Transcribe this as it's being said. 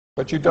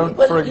But you don't,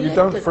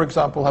 for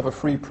example, have a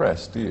free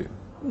press, do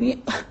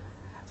you?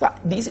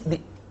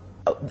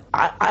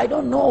 I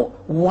don't know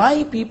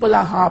why people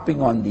are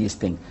harping on these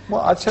things.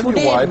 Well, I'll tell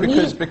you why,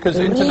 because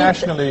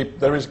internationally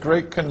there is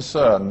great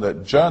concern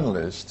that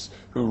journalists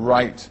who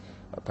write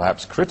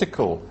perhaps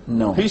critical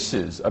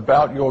pieces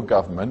about your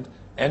government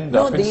end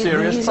up in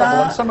serious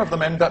trouble, and some of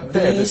them end up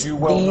dead, as you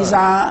well know. These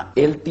are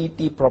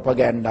LTTE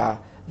propaganda.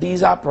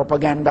 These are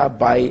propaganda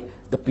by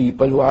the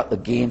people who are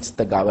against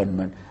the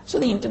government. So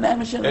the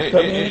international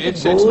community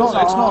goes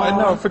on.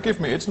 No, forgive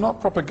me, it's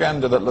not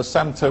propaganda that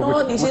Lasantha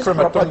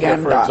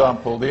Wickrematunge, for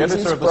example, the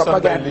editor of the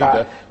Sunday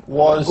Leader,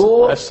 was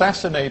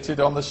assassinated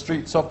on the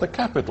streets of the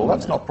capital.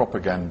 That's not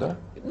propaganda.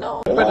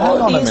 No, but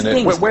hang on a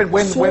minute. When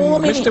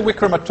Mr.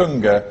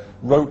 Wickrematunge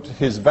wrote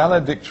his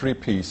valedictory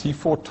piece, he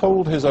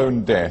foretold his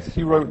own death.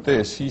 He wrote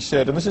this, he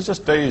said, and this is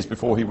just days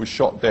before he was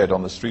shot dead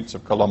on the streets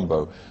of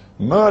Colombo,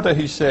 "Murder,"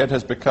 he said,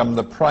 "has become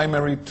the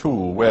primary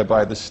tool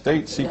whereby the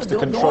state seeks to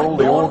control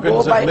the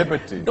organs of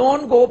liberty."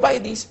 Don't go by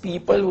these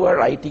people who are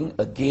writing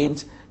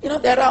against. You know,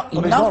 there are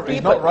enough people.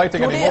 He's not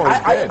writing anymore,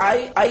 he's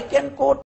dead. I can quote